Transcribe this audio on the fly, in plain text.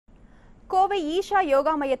கோவை ஈஷா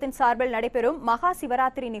யோகா மையத்தின் சார்பில் நடைபெறும் மகா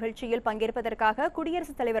சிவராத்திரி நிகழ்ச்சியில் பங்கேற்பதற்காக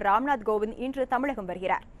குடியரசுத் தலைவர் ராம்நாத் கோவிந்த் இன்று தமிழகம்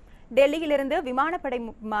வருகிறார். டெல்லியிலிருந்து விமானப்படை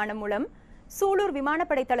விமானம் மூலம் சூலூர்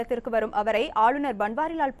விமானப்படை தளத்திற்கு வரும் அவரை ஆளுநர்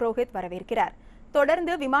பன்வாரிலால் புரோஹித் வரவேற்கிறார்.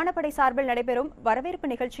 தொடர்ந்து விமானப்படை சார்பில் நடைபெறும் வரவேற்பு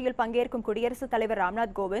நிகழ்ச்சியில் பங்கேற்கும் குடியரசுத் தலைவர்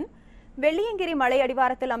ராம்நாத் கோவிந்த் வெள்ளியங்கிரி மலை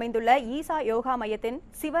அடிவாரத்தில் அமைந்துள்ள ஈஷா யோகா மையத்தின்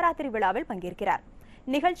சிவராத்திரி விழாவில் பங்கேற்கிறார்.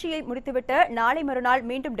 நிகழ்ச்சியை முடித்துவிட்டு நாளை மறுநாள்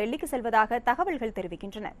மீண்டும் டெல்லிக்கு செல்வதாக தகவல்கள்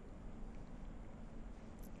தெரிவிக்கின்றன.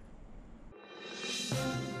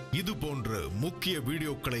 இது போன்ற முக்கிய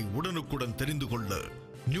வீடியோக்களை உடனுக்குடன் தெரிந்து கொள்ள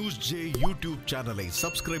NewsJ யூடியூப் சேனலை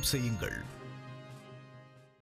சப்ஸ்கிரைப் செய்யுங்கள்.